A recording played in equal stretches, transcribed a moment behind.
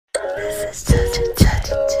is just a touch.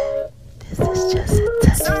 This is just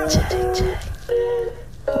a touch.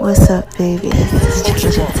 What's up, baby? This is just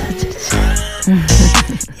a touch.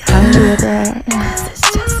 Y'all hear that?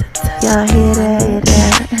 Y'all hear that?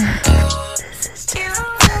 This is just a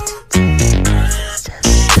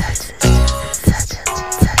touch.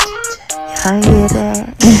 Y'all hear that?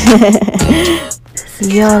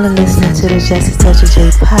 Y'all are listening to the Just a Touch of J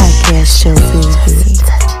podcast show, baby.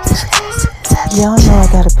 Y'all know I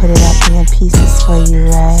gotta put it out there in pieces for you,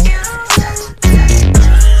 right?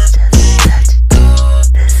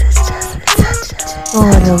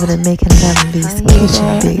 Going over to making Lemon-B's kitchen,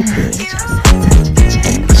 baby.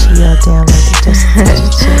 She y'all down like the Just a Touch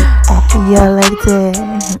of J. Y'all like that?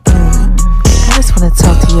 I just wanna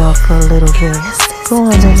talk to y'all for a little bit. Go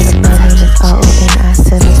on over to my name is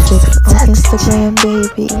RONI76 on Instagram,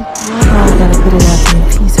 baby. Y'all know I gotta put it out there in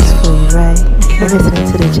pieces for you, right? You're listening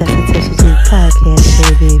to the Just a Touch of J podcast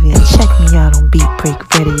show, baby. And check me out on Beat Break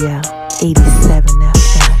Radio, 87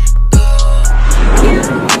 FM.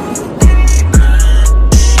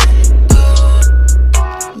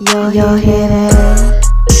 Y'all hear that?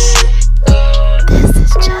 This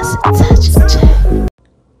is Just a Touch of J.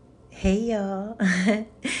 Hey y'all,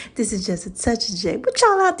 this is Just a Touch of J. What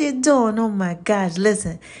y'all out there doing? Oh my gosh,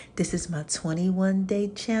 listen, this is my 21-day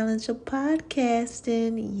challenge of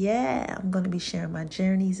podcasting. Yeah, I'm going to be sharing my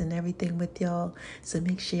journeys and everything with y'all, so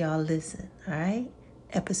make sure y'all listen, all right?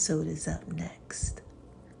 Episode is up next.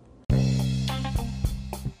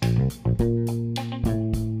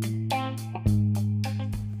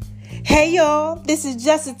 Hey y'all, this is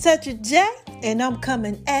Just a Touch of J. And I'm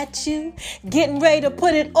coming at you, getting ready to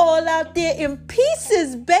put it all out there in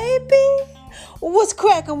pieces, baby. What's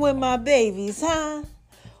cracking with my babies, huh?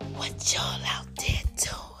 What y'all out there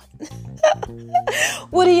doing?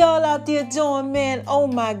 What are y'all out there doing, man? Oh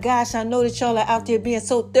my gosh, I know that y'all are out there being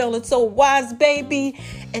so thorough and so wise, baby.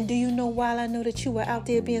 And do you know why I know that you are out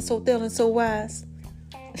there being so thorough and so wise?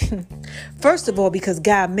 First of all, because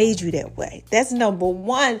God made you that way. That's number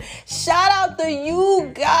one. Shout out to you,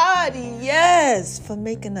 God. Yes, for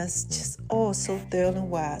making us just all so thorough and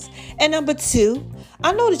wise. And number two,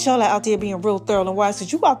 I know that y'all are out there being real thorough and wise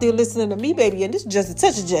because you out there listening to me, baby. And this is Just a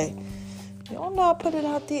Touch of J. Y'all know I put it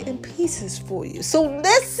out there in pieces for you. So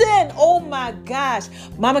listen. Oh my gosh.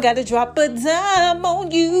 Mama got to drop a dime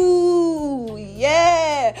on you.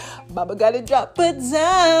 Yeah. Mama got to drop a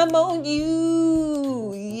dime on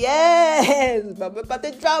you. Yes. Mama about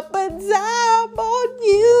to drop a dime on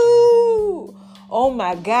you. Oh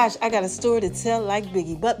my gosh. I got a story to tell like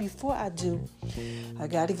Biggie. But before I do, I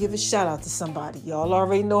got to give a shout out to somebody. Y'all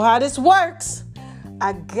already know how this works.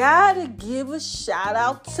 I gotta give a shout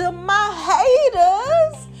out to my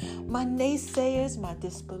haters, my naysayers, my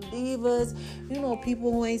disbelievers. You know,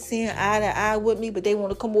 people who ain't seeing eye to eye with me, but they want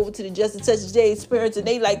to come over to the Just a Touch of J experience and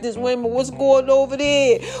they like this woman. What's going over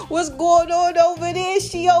there? What's going on over there?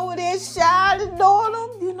 She over there shining on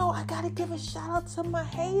them. You know, I gotta give a shout out to my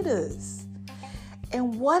haters.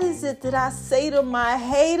 And what is it that I say to my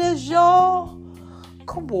haters, y'all?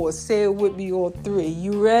 Come on, say it with me on three.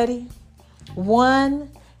 You ready? 1,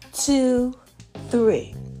 2,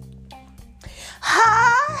 3.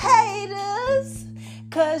 Hi, haters,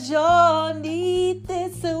 cause y'all need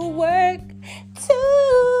this to work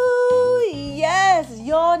too. Yes,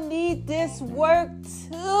 y'all need this work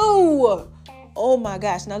too. Oh my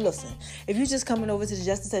gosh. Now listen, if you're just coming over to the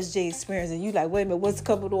Just a Touch J experience and you like, wait a minute, what's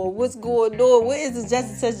coming on? What's going on? What is the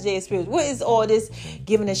Just a Touch J experience? What is all this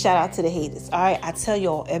giving a shout out to the haters? All right, I tell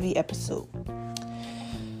y'all every episode.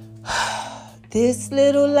 This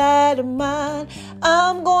little light of mine,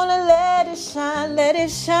 I'm gonna let it shine, let it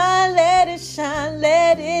shine, let it shine,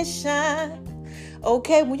 let it shine.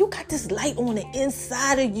 Okay, when you got this light on the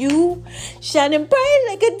inside of you, shining bright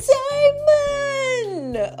like a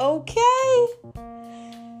diamond, okay?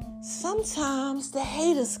 Sometimes the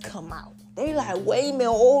haters come out. They like, wait a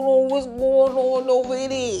minute, hold on, what's going on over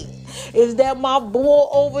there? Is that my boy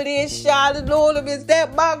over there shining on him? Is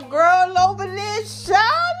that my girl over there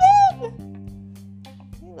shining?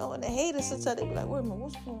 And the haters sometimes they be like, wait a minute,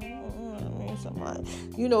 what's going on? I mean, somebody,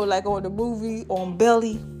 you know, like on the movie on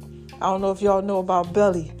Belly. I don't know if y'all know about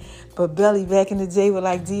Belly, but Belly back in the day with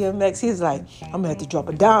like DMX, he's like, I'm gonna have to drop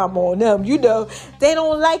a dime on them. You know, they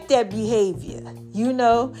don't like that behavior. You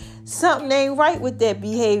know, something ain't right with that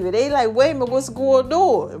behavior. They like, wait a minute, what's going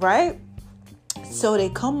on, right? So they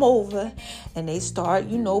come over and they start,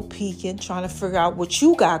 you know, peeking, trying to figure out what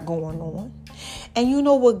you got going on. And you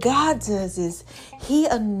know what God does is he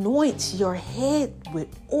anoints your head with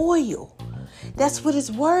oil. That's what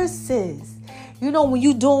his word says. You know, when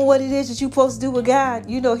you doing what it is that you supposed to do with God,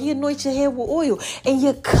 you know, he anoints your head with oil and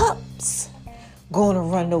your cups going to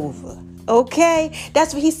run over. Okay?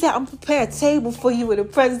 That's what he said. I'm preparing a table for you in the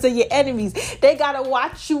presence of your enemies. They got to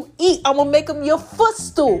watch you eat. I'm going to make them your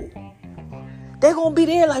footstool. They're going to be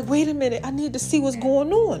there like, wait a minute. I need to see what's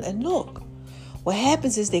going on. And look, what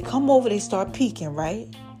happens is they come over, they start peeking, right?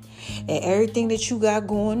 And everything that you got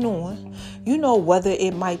going on, you know, whether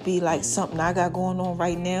it might be like something I got going on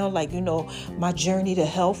right now, like, you know, my journey to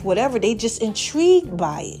health, whatever, they just intrigued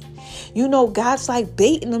by it. You know, God's like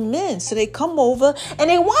baiting them in. So they come over and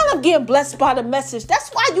they wind up getting blessed by the message. That's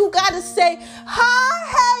why you got to say,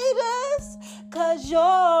 hi, haters, because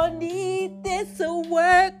y'all need this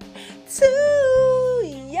work too.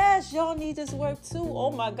 Yes, y'all need this work too.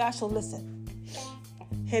 Oh, my gosh. So listen.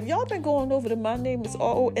 Have y'all been going over to my name is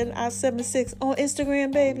RONI76 on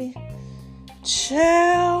Instagram, baby?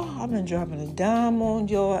 Child, I've been dropping a dime on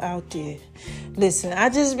y'all out there. Listen, I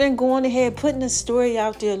just been going ahead, putting the story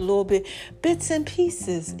out there a little bit, bits and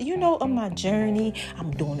pieces, you know, of my journey.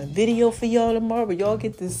 I'm doing a video for y'all tomorrow where y'all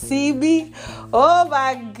get to see me. Oh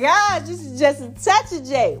my God, this is just a touch of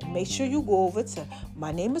J. Make sure you go over to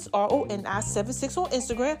my name is RONI76 on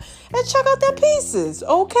Instagram and check out their pieces,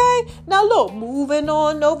 okay? Now look, moving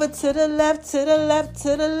on over to the left, to the left,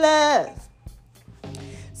 to the left.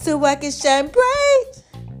 So I can shine bright,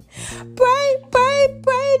 bright, bright,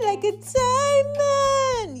 bright like a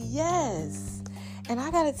diamond. Yes. And I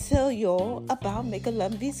got to tell y'all about Make a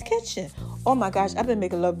Love V's Kitchen. Oh my gosh, I've been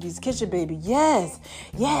making Love V's Kitchen, baby. Yes.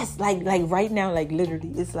 Yes. Like right now, like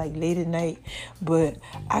literally, it's like late at night. But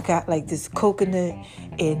I got like this coconut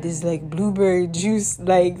and this like blueberry juice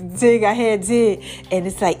like thing I had did. And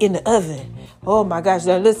it's like in the oven. Oh my gosh.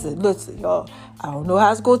 Now listen, y'all. I don't know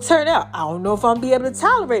how it's going to turn out. I don't know if I'm going to be able to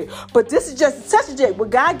tolerate it. But this is just a touch of it. When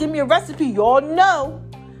God give me a recipe, y'all know.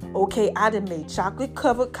 Okay, I done made chocolate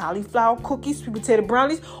covered cauliflower cookies, sweet potato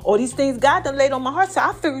brownies, all these things God done laid on my heart. So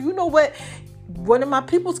I figured, you know what? One of my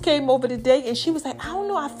peoples came over today and she was like, I don't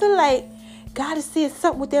know. I feel like God is seeing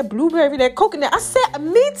something with that blueberry, that coconut. I said,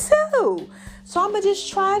 me too. So I'm going to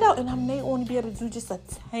just try it out. And I may only be able to do just a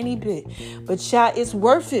tiny bit. But child, it's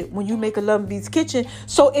worth it when you make a Love V's Kitchen.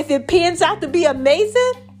 So if it pans out to be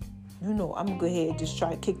amazing, you know, I'm going to go ahead and just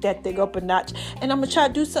try to kick that thing up a notch. And I'm going to try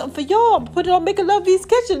to do something for y'all. I'm put it on Make a Love V's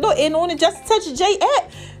Kitchen. Look, and on it, Just a Touch of J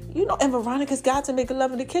at. You know, and Veronica's got to make a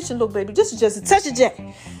love in the kitchen, look, baby. This is Just a Touch of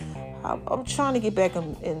J. I'm trying to get back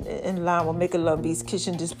in line with Make a Love V's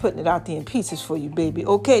Kitchen, just putting it out there in pieces for you, baby.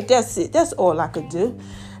 Okay, that's it. That's all I could do.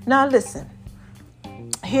 Now, listen.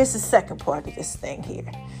 Here's the second part of this thing here.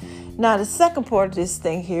 Now, the second part of this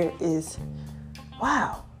thing here is,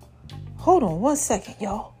 wow. Hold on 1 second,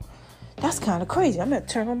 y'all. That's kind of crazy. I'm going to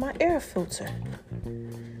turn on my air filter.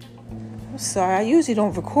 I'm sorry. I usually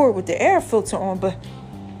don't record with the air filter on, but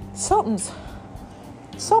something's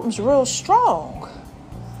real strong.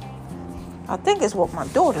 I think it's what my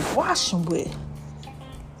daughter's washing with.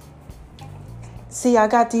 See, I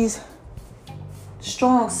got these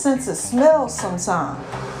strong sense of smell sometimes.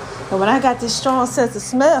 And when I got this strong sense of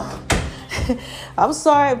smell, I'm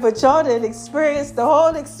sorry, but y'all didn't experience the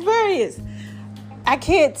whole experience. I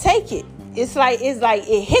can't take it. It's like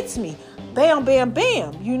it hits me. Bam, bam,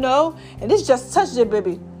 bam, you know? And this just touched it,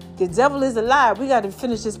 baby. The devil is alive. We got to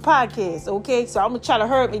finish this podcast, okay? So I'm going to try to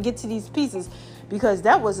hurry up and get to these pieces because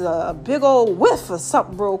that was a big old whiff of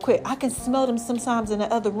something real quick. I can smell them sometimes in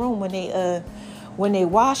the other room when they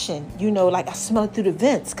washing, you know, like I smell it through the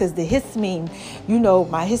vents because the histamine, you know,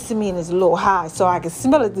 my histamine is a little high, so I can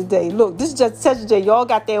smell it today. Look, this is Just Touch J. Y'all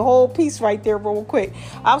got that whole piece right there real quick.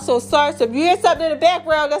 I'm so sorry. So if you hear something in the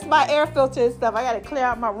background, that's my air filter and stuff. I got to clear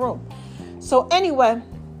out my room. So anyway,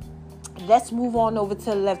 let's move on over to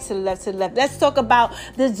the left, to the left, to the left. Let's talk about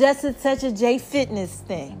the Just a Touch of J fitness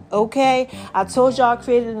thing, okay? I told y'all I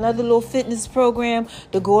created another little fitness program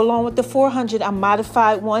to go along with the 400. I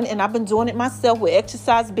modified one, and I've been doing it myself with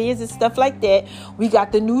exercise bands and stuff like that. We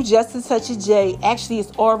got the new Just a Touch of J. Actually,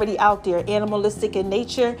 it's already out there, animalistic in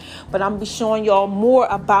nature, but I'm going to be showing y'all more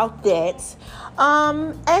about that.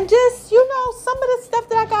 And just, you know, some of the stuff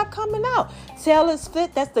that I got coming out. Taylor's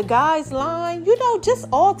Fit, that's the guys line. You know, just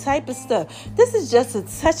all type of stuff. This is Just a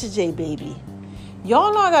Touch of J, baby.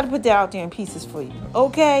 Y'all know I got to put that out there in pieces for you.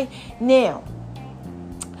 Okay? Now,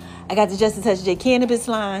 I got the Just a Touch of J cannabis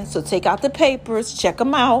line. So take out the papers. Check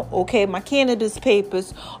them out. Okay? My cannabis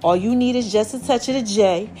papers. All you need is Just a Touch of the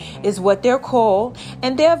J is what they're called.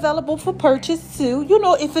 And they're available for purchase too. You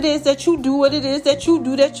know, if it is that you do what it is that you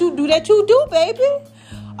do, baby.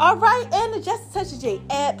 All right, and the Just a Touch of J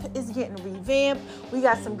app is getting revamped. We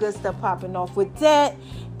got some good stuff popping off with that.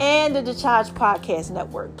 and the Decharge Podcast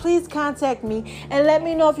Network. Please contact me and let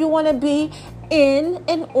me know if you want to be in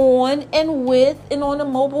and on and with and on the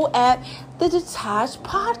mobile app, the Decharge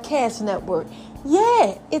Podcast Network.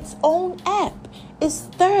 Yeah, its own app. It's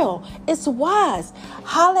thorough. It's wise.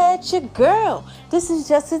 Holla at your girl. This is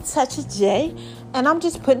just a touch of J, and I'm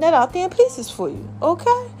just putting that out there in pieces for you.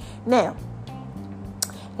 Okay? Now,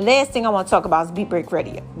 last thing I want to talk about is Beat Break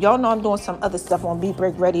Radio. Y'all know I'm doing some other stuff on Beat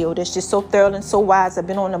Break Radio that's just so thorough and so wise. I've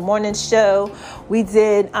been on the morning show. We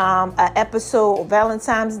did an episode of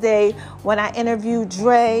Valentine's Day when I interviewed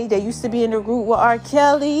Dre. They used to be in the group with R.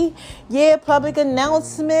 Kelly. Yeah, public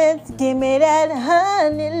announcements. Give me that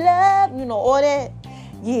honey love. You know, all that.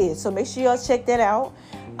 Yeah, so make sure y'all check that out.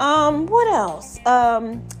 What else?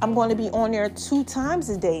 I'm going to be on there 2 times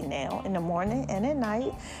a day now, in the morning and at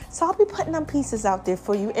night. So I'll be putting them pieces out there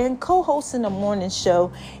for you and co-hosting the morning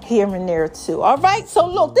show here and there too. All right. So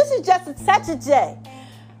look, this is just a touch of J.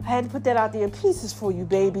 I had to put that out there in pieces for you,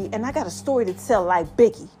 baby. And I got a story to tell like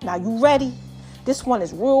Biggie. Now, you ready? This one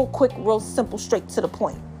is real quick, real simple, straight to the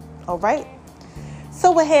point. All right.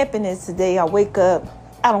 So what happened is today I wake up.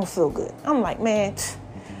 I don't feel good. I'm like, man,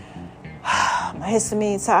 my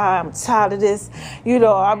histamine's high. I'm tired of this. You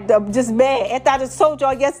know, I'm just mad. After I just told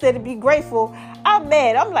y'all yesterday to be grateful, I'm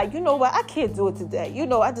mad. I'm like, you know what? I can't do it today. You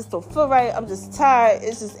know, I just don't feel right. I'm just tired.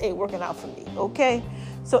 It just ain't working out for me. Okay?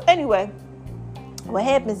 So anyway, what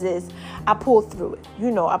happens is I pull through it.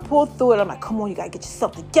 You know, I pull through it. I'm like, come on, you got to get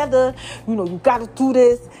yourself together. You know, you got to do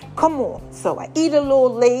this. Come on. So I eat a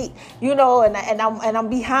little late, you know, and I'm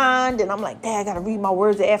behind. And I'm like, Dad, I got to read my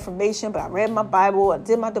words of affirmation. But I read my Bible. I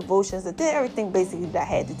did my devotions. I did everything basically that I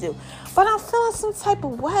had to do. But I'm feeling some type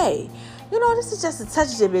of way. You know, this is just a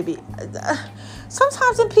touch of it, baby.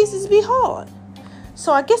 Sometimes in pieces be hard.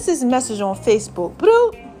 So I get this message on Facebook.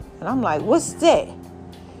 And I'm like, what's that?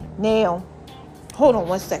 Now, hold on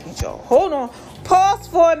 1 second, y'all. Hold on. Pause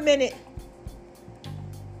for a minute.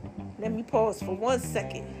 Let me pause for 1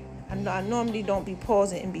 second. I normally don't be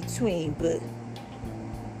pausing in between, but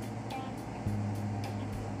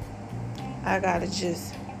I gotta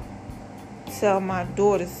just tell my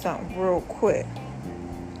daughter something real quick.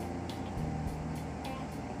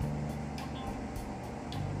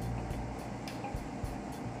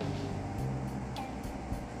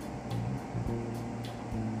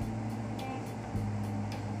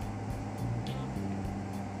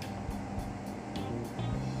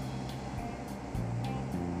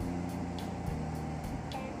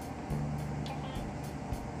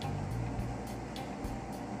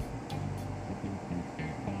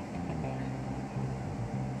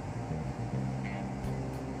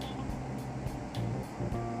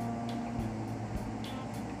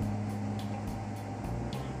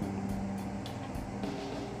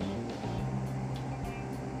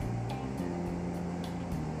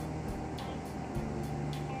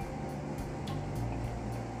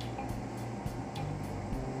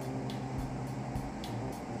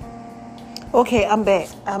 Okay, I'm back.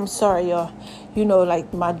 I'm sorry, y'all. You know,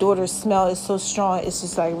 like my daughter's smell is so strong. It's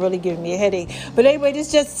just like really giving me a headache. But anyway,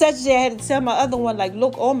 this just such that I had to tell my other one, like,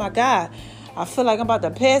 look, oh my God, I feel like I'm about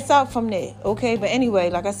to pass out from there. Okay, but anyway,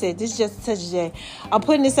 like I said, this just such that I'm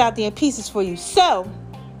putting this out there in pieces for you. So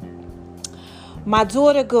my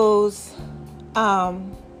daughter goes,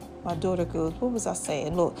 what was I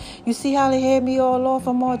saying? Look, you see how they had me all off?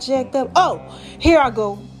 I'm all jacked up. Oh, here I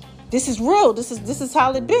go. This is real. This is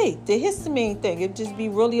how it be. The histamine thing. It just be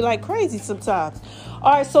really like crazy sometimes.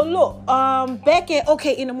 All right, so look, back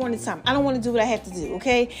in the morning time. I don't want to do what I have to do,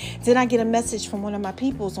 okay? Then I get a message from one of my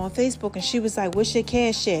peoples on Facebook, and she was like, what's your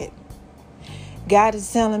cash at? God is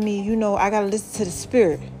telling me, you know, I got to listen to the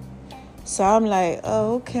spirit. So I'm like,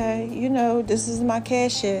 oh, okay. You know, this is my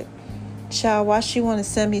cash at. Child, why she want to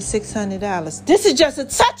send me $600? This is just a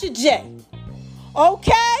touch of J.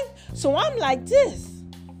 Okay? So I'm like this.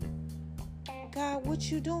 God, what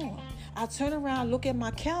you doing? I turn around, look at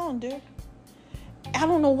my calendar. I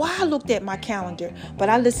don't know why I looked at my calendar, but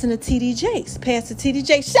I listen to TD Jakes, Pastor TD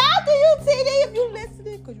Jakes. Shout out to you, TD, if you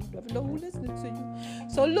listening, because you never know who's listening to you.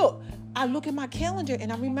 So look, I look at my calendar,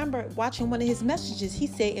 and I remember watching one of his messages. He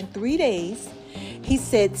said in 3 days, he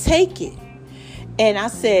said, take it. And I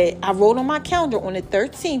said, I wrote on my calendar on the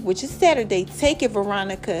 13th, which is Saturday, take it,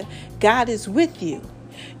 Veronica. God is with you.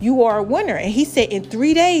 You are a winner. And he said, in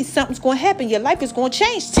 3 days, something's going to happen. Your life is going to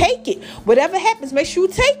change. Take it. Whatever happens, make sure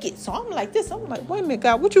you take it. So I'm like this. I'm like, wait a minute,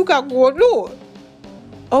 God, what you got going on?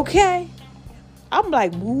 Okay. I'm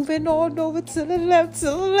like moving on over to the left, to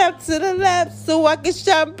the left, to the left, so I can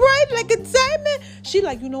shine bright like a diamond. She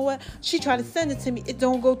like, you know what? She tried to send it to me. It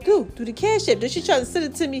don't go through the Cash App. Then she tried to send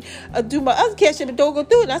it to me through my other Cash App. It don't go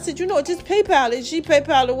through. And I said, you know, just PayPal it. She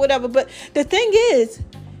PayPal or whatever. But the thing is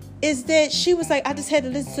that she was like, I just had to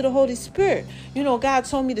listen to the Holy Spirit. You know, God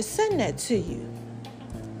told me to send that to you.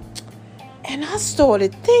 And I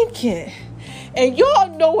started thinking. And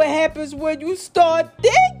y'all know what happens when you start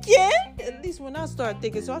thinking. At least when I start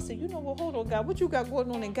thinking. So I said, you know what? Hold on, God. What you got going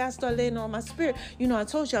on? And God started laying on my spirit. You know, I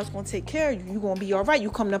told you I was going to take care of you. You're going to be all right. You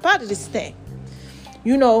coming up out of this thing.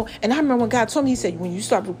 You know, and I remember when God told me, he said, when you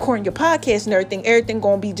start recording your podcast and everything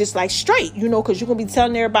going to be just like straight, you know, because you're going to be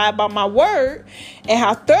telling everybody about my word and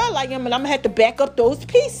how thorough I am. And I'm going to have to back up those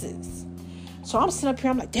pieces. So I'm sitting up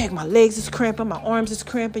here, I'm like, dang, my legs is cramping, my arms is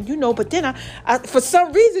cramping, you know. But then I for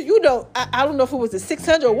some reason, you know, I don't know if it was the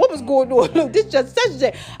 600 or what was going on. Look, this just such a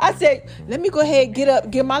day. I said, let me go ahead and get up,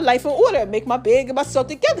 get my life in order, make my bed, get myself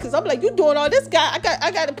together. Because I'm like, you doing all this, guy.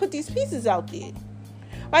 I got to put these pieces out there.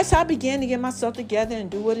 Right, so I began to get myself together and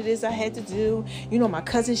do what it is I had to do. You know, my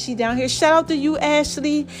cousin, she down here. Shout out to you,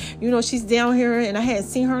 Ashley. You know, she's down here, and I hadn't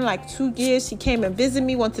seen her in like 2 years. She came and visited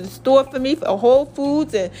me, went to the store for me, for Whole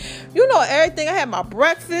Foods, and, you know, everything. I had my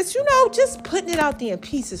breakfast, you know, just putting it out there in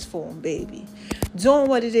pieces for them, baby. Doing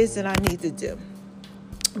what it is that I need to do.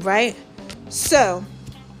 Right? So,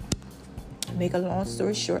 make a long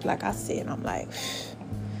story short, like I said, I'm like,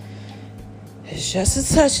 it's just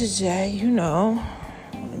a touch of Jay, you know.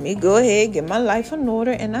 Let me go ahead, get my life in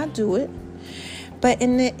order, and I do it. But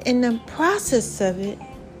in the process of it,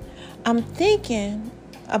 I'm thinking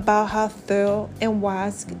about how thorough and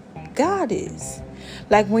wise God is.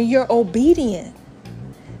 Like when you're obedient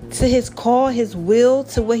to his call, his will,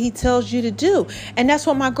 to what he tells you to do. And that's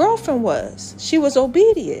what my girlfriend was. She was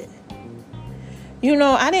obedient. You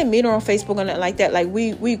know, I didn't meet her on Facebook or nothing like that. Like,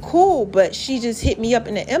 we cool, but she just hit me up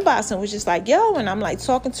in the inbox and was just like, yo, and I'm like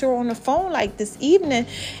talking to her on the phone like this evening.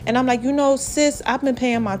 And I'm like, you know, sis, I've been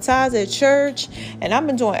paying my tithes at church and I've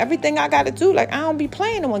been doing everything I got to do. Like, I don't be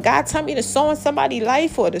playing. And when God tell me to sow in somebody's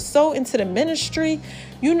life or to sow into the ministry,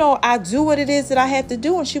 you know, I do what it is that I have to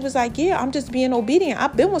do. And she was like, yeah, I'm just being obedient.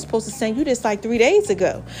 I've been supposed to send you this like 3 days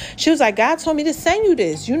ago. She was like, God told me to send you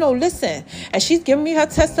this, you know, listen. And she's giving me her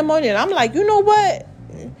testimony. And I'm like, you know what?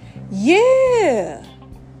 Yeah.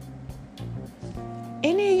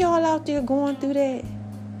 Any of y'all out there going through that?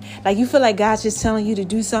 Like you feel like God's just telling you to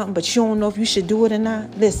do something, but you don't know if you should do it or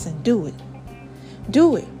not? Listen, do it.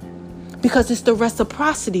 Do it. Because it's the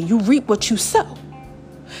reciprocity. You reap what you sow.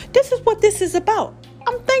 This is what this is about.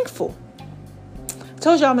 I'm thankful. I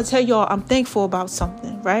told y'all I'm going to tell y'all I'm thankful about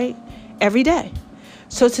something, right? Every day.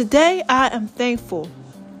 So today I am thankful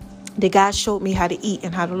that God showed me how to eat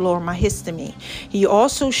and how to lower my histamine. He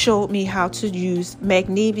also showed me how to use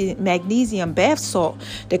magnesium bath salt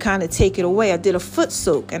to kind of take it away. I did a foot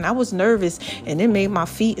soak and I was nervous and it made my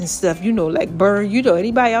feet and stuff, you know, like burn. You know,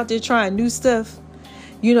 anybody out there trying new stuff,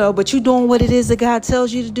 you know, but you doing what it is that God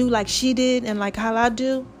tells you to do like she did and like how I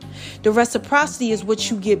do. The reciprocity is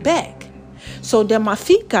what you get back. So then my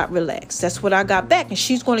feet got relaxed. That's what I got back. And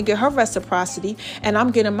she's going to get her reciprocity. And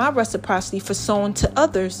I'm getting my reciprocity for sowing to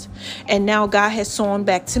others. And now God has sown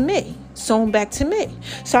back to me. Sown back to me.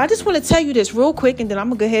 So I just want to tell you this real quick. And then I'm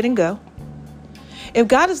going to go ahead and go. If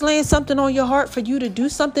God is laying something on your heart for you to do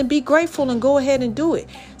something, be grateful and go ahead and do it.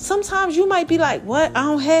 Sometimes you might be like, what? I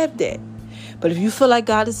don't have that. But if you feel like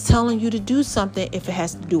God is telling you to do something, if it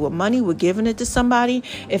has to do with money, with giving it to somebody,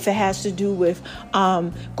 if it has to do with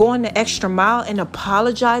going the extra mile and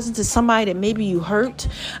apologizing to somebody that maybe you hurt,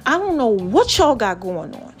 I don't know what y'all got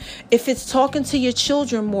going on. If it's talking to your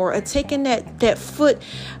children more or taking that foot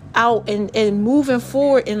out and moving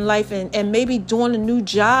forward in life and maybe doing a new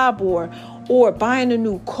job or buying a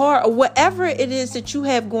new car or whatever it is that you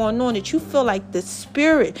have going on, that you feel like the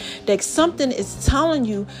spirit, that something is telling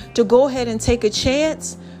you to go ahead and take a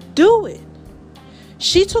chance, do it.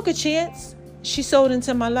 She took a chance. She sowed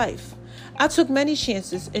into my life. I took many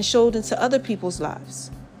chances and showed into other people's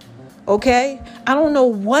lives. Okay? I don't know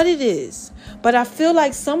what it is, but I feel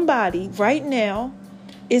like somebody right now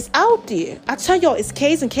is out there. I tell y'all, it's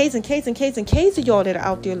K's and K's and K's and K's and K's of y'all that are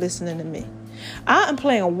out there listening to me. I am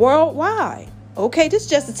playing worldwide. Okay, this is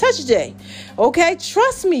just a touch day. Okay,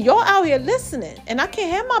 trust me, y'all out here listening. And I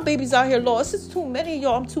can't have my babies out here lost. It's too many of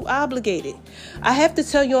y'all. I'm too obligated. I have to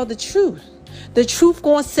tell y'all the truth. The truth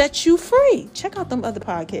gonna set you free. Check out them other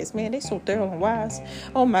podcasts, man. They so thorough and wise.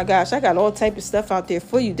 Oh my gosh, I got all type of stuff out there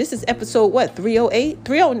for you. This is episode 308,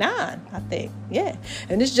 309, I think. Yeah,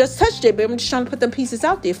 and it's just touch day, but I'm just trying to put them pieces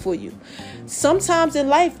out there for you. Sometimes in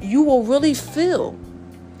life, you will really feel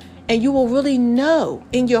And you will really know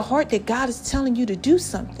in your heart that God is telling you to do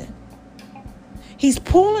something. He's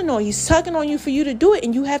pulling on you, he's tugging on you for you to do it,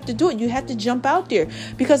 and you have to do it. You have to jump out there,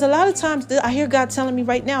 because a lot of times I hear God telling me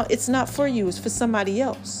right now, it's not for you, it's for somebody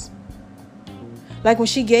else. Like when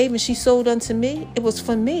she gave and she sold unto me, it was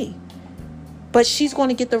for me. But she's going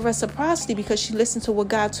to get the reciprocity because she listened to what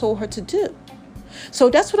God told her to do. So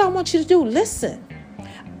that's what I want you to do. Listen,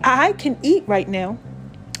 I can eat right now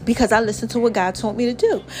because I listened to what God told me to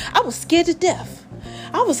do. I was scared to death.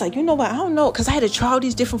 I was like, you know what? I don't know. Because I had to try all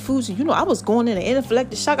these different foods. And, I was going in an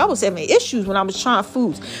anaphylactic shock. I was having issues when I was trying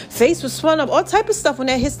foods. Face was swelling up, all type of stuff when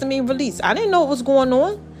that histamine released. I didn't know what was going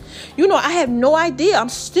on. I have no idea. I'm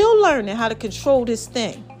still learning how to control this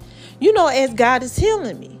thing, as God is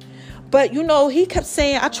healing me. But, he kept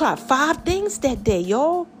saying, I tried 5 things that day,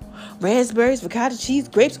 y'all. Raspberries, avocado cheese,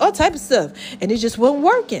 grapes, all type of stuff. And it just wasn't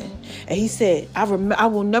working. And he said, I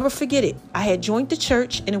will never forget it. I had joined the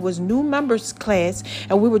church and it was new members class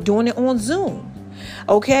and we were doing it on Zoom.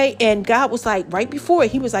 Okay. And God was like, right before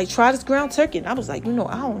it, he was like, try this ground turkey. And I was like, I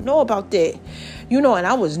don't know about that. And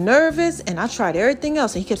I was nervous and I tried everything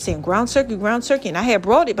else. And he kept saying ground turkey. And I had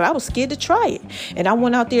brought it, but I was scared to try it. And I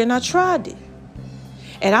went out there and I tried it.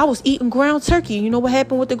 And I was eating ground turkey. You know what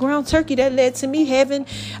happened with the ground turkey? That led to me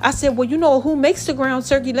I said, well, who makes the ground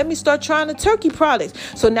turkey? Let me start trying the turkey products.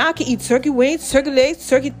 So now I can eat turkey wings, turkey legs,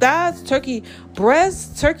 turkey thighs, turkey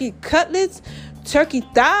breasts, turkey cutlets, turkey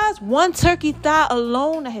thighs. 1 turkey thigh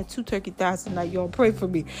alone. I had 2 turkey thighs tonight. Y'all pray for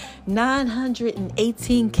me.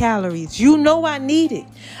 918 calories. I need it.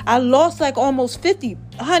 I lost like almost 50.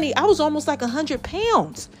 Honey, I was almost like 100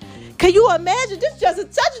 pounds. Can you imagine? This is just a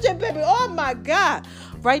touch of that, baby. Oh, my God.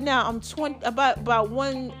 Right now, I'm about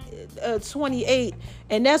 128,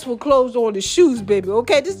 and that's what clothes on the shoes, baby.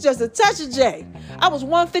 Okay, this is just a touch of J. I was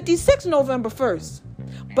 156 November 1st.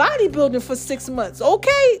 Bodybuilding for 6 months.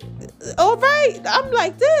 Okay, all right. I'm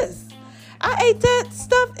like this. I ate that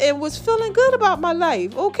stuff and was feeling good about my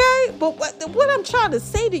life. Okay, but what I'm trying to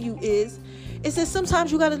say to you is that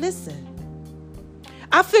sometimes you got to listen.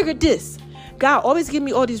 I figured this. God always give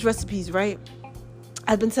me all these recipes, right?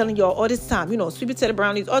 I've been telling y'all all this time, sweet potato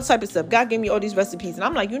brownies, all type of stuff. God gave me all these recipes. And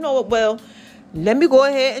I'm like, you know what? Well, let me go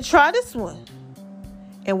ahead and try this one.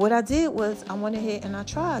 And what I did was I went ahead and I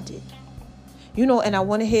tried it. And I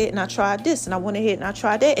went ahead and I tried this. And I went ahead and I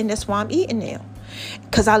tried that. And that's why I'm eating now.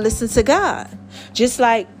 Because I listened to God. Just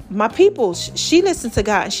like my people, she listened to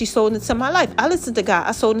God and she sold into my life. I listened to God.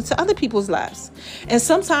 I sold into other people's lives. And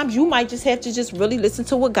sometimes you might just have to just really listen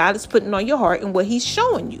to what God is putting on your heart and what he's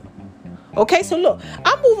showing you. Okay, so look,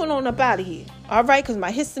 I'm moving on up out of here. All right, because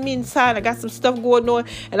my histamine inside, I got some stuff going on,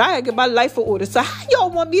 and I got to get my life in order. So how y'all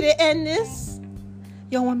want me to end this?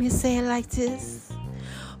 Y'all want me to say it like this?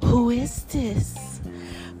 Who is this?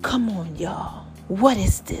 Come on, y'all. What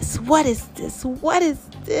is this? What is this? What is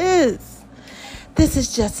this? This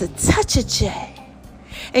is just a touch of J.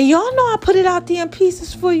 And y'all know I put it out there in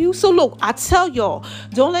pieces for you. So look, I tell y'all,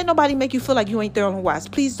 don't let nobody make you feel like you ain't thorough and wise.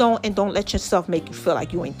 Please don't. And don't let yourself make you feel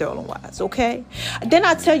like you ain't thorough and wise. Okay? Then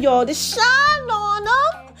I tell y'all to shine on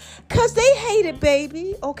them. Because they hate it,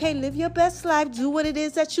 baby. Okay? Live your best life. Do what it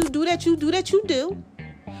is that you do.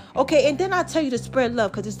 Okay? And then I tell you to spread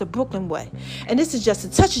love because it's the Brooklyn way. And this is just a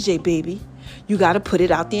touch of J, baby. You got to put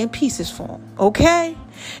it out there in pieces for them. Okay?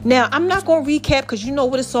 Now, I'm not going to recap because you know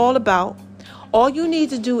what it's all about. All you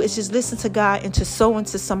need to do is just listen to God and to sow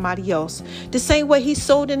into somebody else. The same way he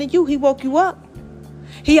sowed into you. He woke you up.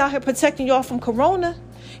 He out here protecting y'all from corona.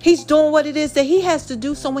 He's doing what it is that he has to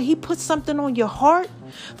do. So when he puts something on your heart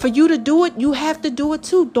for you to do it, you have to do it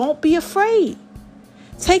too. Don't be afraid.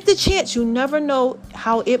 Take the chance. You never know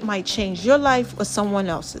how it might change your life or someone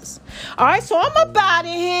else's. All right, so I'm up out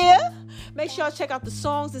of here. Make sure y'all check out the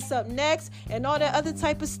songs that's up next and all that other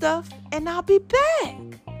type of stuff. And I'll be back.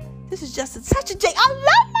 This is just a touch of J. I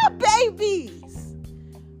love my babies.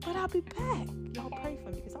 But I'll be back. Y'all pray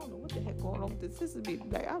for me because I don't know what the heck going on with this. This is me.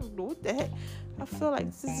 Like, I don't know what the heck. I feel like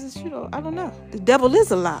this is, I don't know. The devil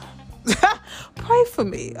is a lie. Pray for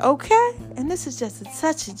me, okay? And this is just a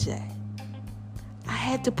touch of J. I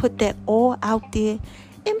had to put that all out there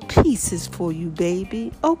in pieces for you,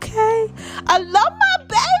 baby. Okay? I love my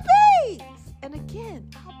babies. And again,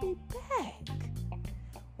 I'll be back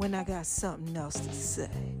when I got something else to say.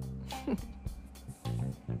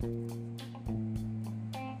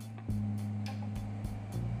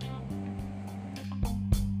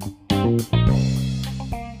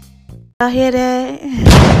 Y'all hear that?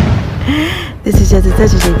 This is just a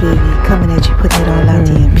touch of J, baby, coming at you, putting it all out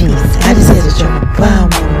there in peace. I just had to drop a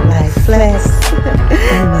bomb on life flex.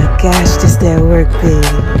 Oh my gosh, this that work, baby.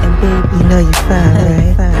 And baby, you know you fine,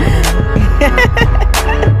 right? Fine.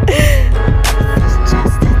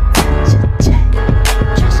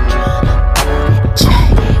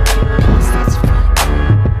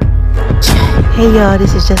 Hey y'all,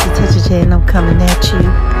 this is Just a Touch of J and I'm coming at you,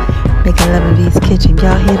 making love in V's kitchen.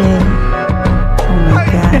 Y'all hear that? Oh my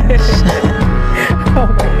gosh. Oh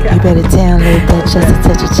my god. You better download that Just a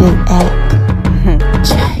Touch of J app.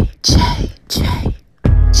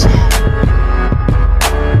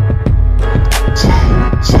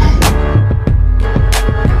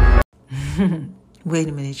 Wait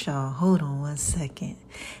a minute, y'all. Hold on 1 second.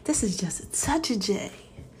 This is Just a Touch of J.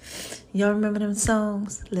 Y'all remember them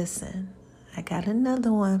songs? Listen, I got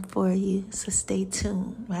another one for you, so stay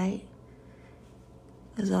tuned, right?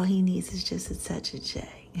 Because all he needs is just a touch of J.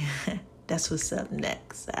 That's what's up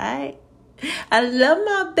next, all right? I love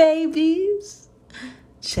my babies.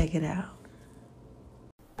 Check it out.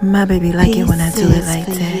 My baby like it when I do it like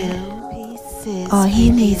that. All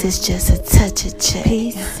he needs is just a touch of J.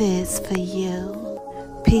 Pieces for you.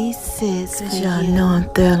 Pieces for you. Y'all know I'm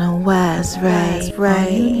thrilling wise, right? All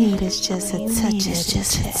you need is just a touch of J.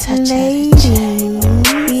 Ladies,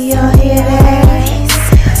 y'all hear that?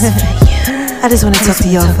 I just want to talk to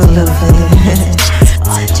y'all for a little bit.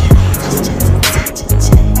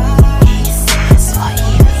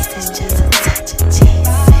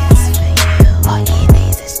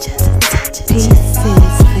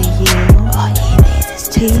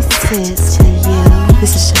 Pieces for you.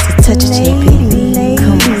 This is just a touch of J, baby.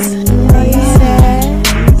 Come on.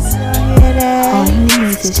 All you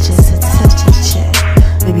need is just a touch of J.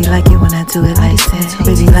 Baby, like it when I do it like that.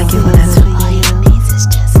 Baby, like it when I do it.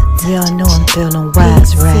 Y'all know I'm feeling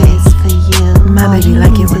wise, right? My baby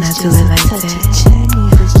like it when I do it like that.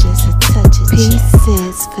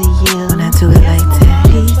 Pieces for you. When I do it like that.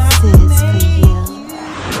 Pieces for you.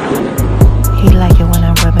 He like it when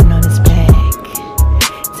I'm rubbing on his back.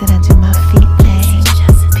 Then I do my feet thing.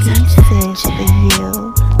 Pieces for you.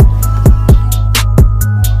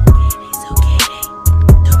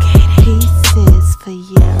 Pieces for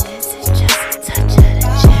you. This is just a touch of the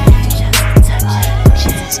J.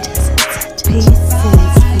 Pieces for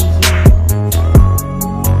you.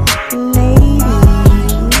 Ladies,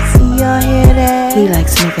 y'all hear that? He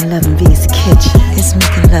likes making love in V's kitchen. It's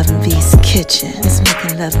making love in V's kitchen. It's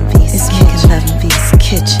making love in V's kitchen. It's making love in V's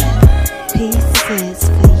kitchen. Pieces for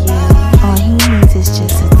you. All he needs is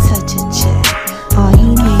just a touch of J. All he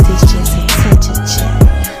needs is just a touch of J.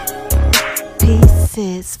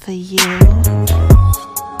 Pieces for you.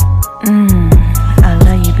 I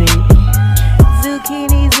love you, baby.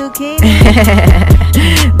 Zucchini, zucchini.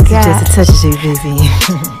 This is just a touch of J, baby.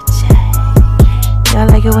 Y'all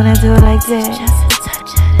like it when I do it like that? Just a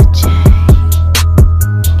touch of the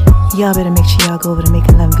J. Y'all better make sure y'all go over to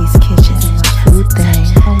Making Love in V's kitchen. My food thing.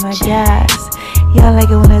 Oh my gosh. Y'all like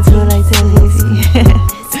it when I do it like that, baby.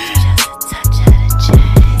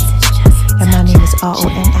 And my name is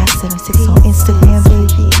RONI76 on Instagram,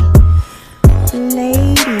 baby.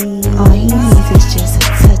 Lady, all he needs is just a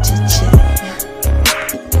touch of J.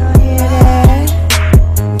 Y'all hear that?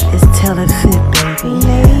 It's tell it fit, baby.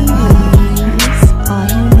 Ladies, all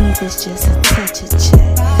he needs is just a touch of J.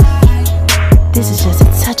 This is just a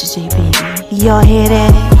touch of J, baby. Y'all hear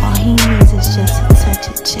that? All he needs is just a touch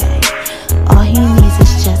of J. All he needs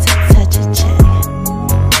is just a touch of J.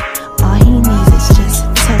 All he needs is just a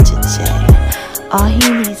touch of J. All he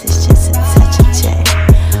needs is just a touch of J.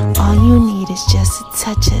 All you need is just a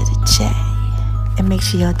touch of the J. And make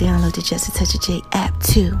sure y'all download the Just a Touch of J app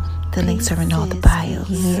too. The links are in all the bios.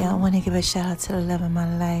 Yeah, I want to give a shout out to the love of my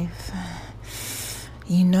life.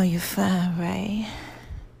 You know you're fine, right?